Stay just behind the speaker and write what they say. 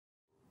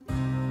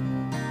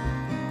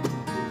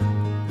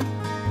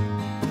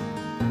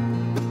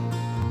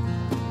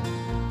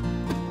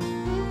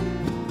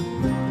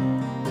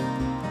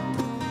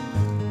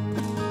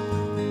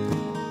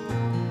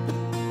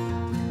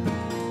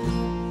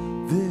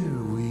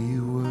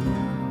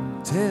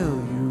tell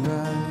you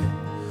right.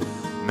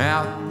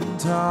 Mountain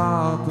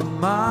top, a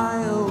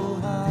mile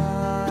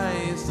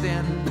high,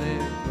 standing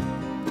there.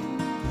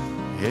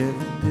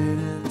 Heaven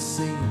didn't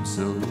seem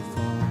so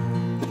far.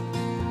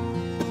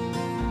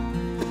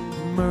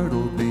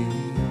 Myrtle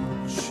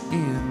Beach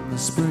in the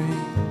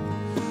spring,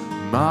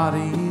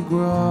 Mardi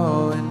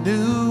Gras in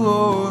New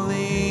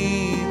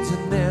Orleans,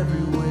 and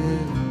everywhere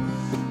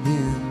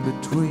in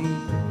between.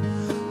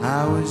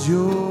 I was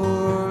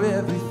your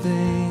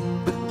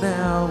everything, but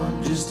now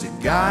I'm just a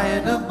guy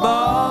in a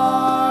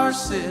bar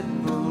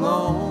sitting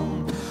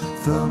alone,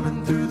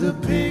 thumbing through the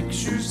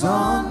pictures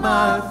on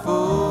my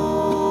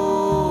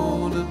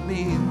phone of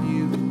me and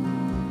you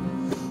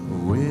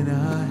when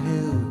I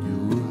held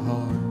your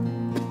heart.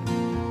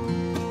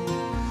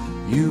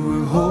 You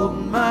were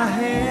holding my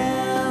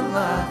hand,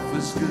 life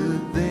was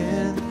good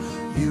then.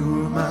 You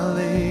were my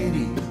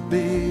lady,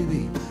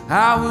 baby,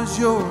 I was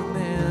your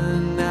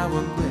man. Now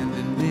I'm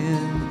blending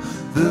in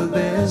the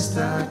best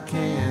I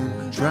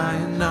can,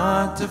 trying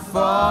not to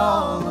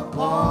fall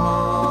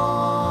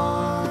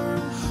apart.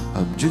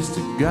 I'm just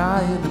a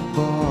guy in a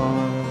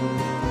bar.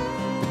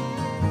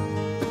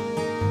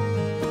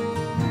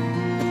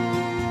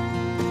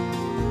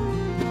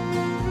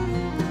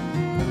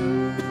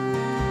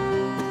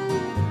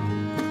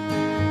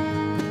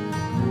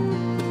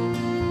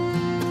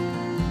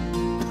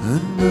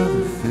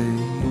 Another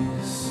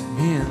face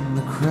in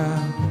the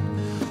crowd.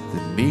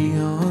 The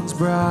neon's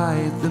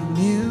bright, the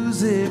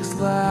music's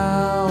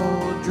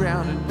loud,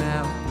 drowning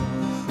out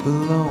the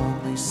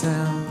lonely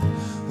sound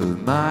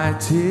of my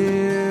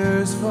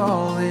tears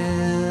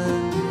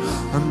falling.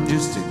 I'm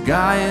just a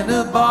guy in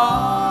a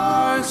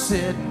bar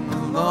sitting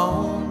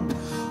alone,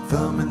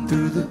 thumbing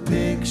through the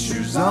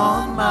pictures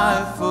on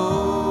my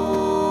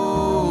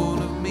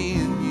phone of me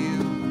and you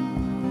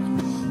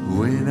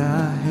when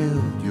I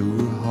held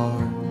your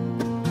heart.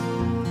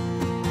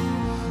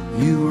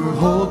 You were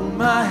holding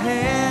my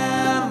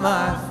hand,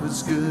 life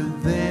was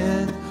good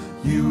then.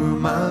 You were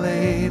my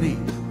lady,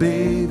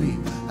 baby,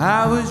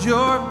 I was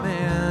your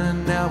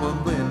man. Now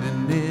I'm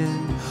blending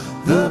in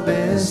the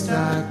best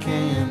I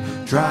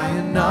can,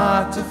 trying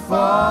not to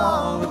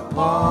fall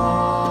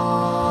apart.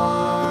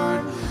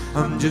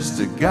 I'm just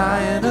a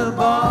guy in a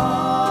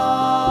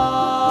bar.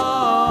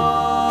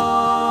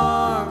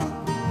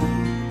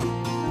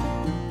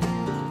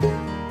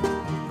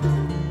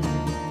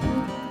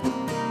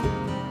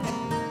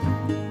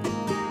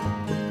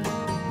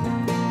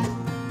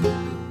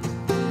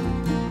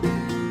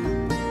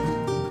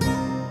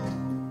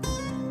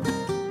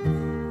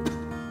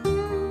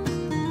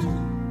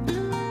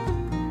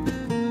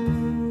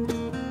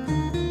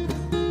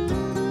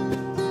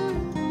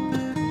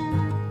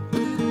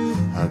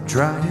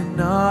 Trying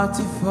not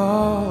to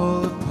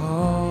fall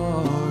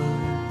apart.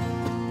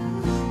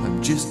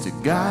 I'm just a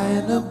guy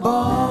in a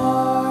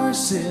bar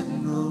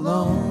sitting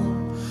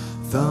alone,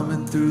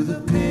 thumbing through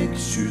the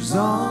pictures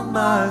on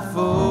my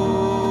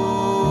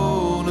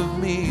phone of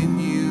me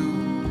and you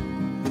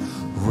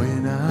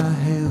when I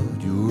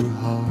held your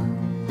heart.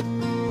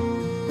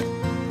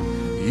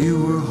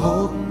 You were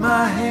holding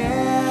my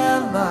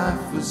hand,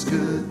 life was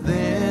good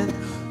then.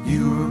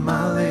 You were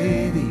my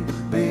lady,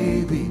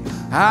 baby,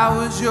 I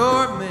was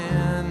your man.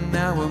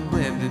 Now I'm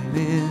blending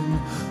in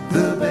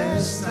the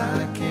best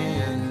I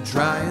can,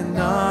 trying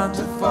not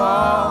to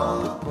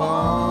fall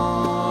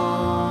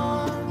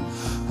apart.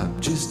 I'm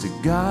just a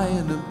guy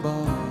in a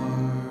bar.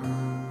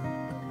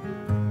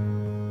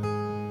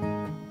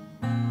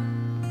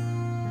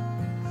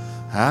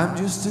 I'm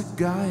just a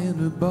guy in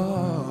a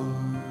bar.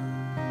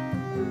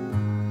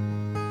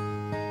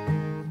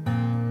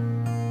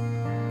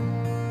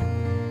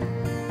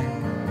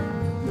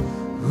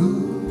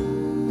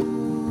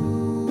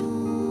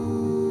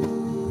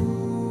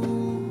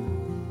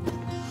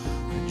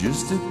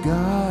 Just a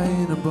guy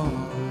in a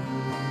bar.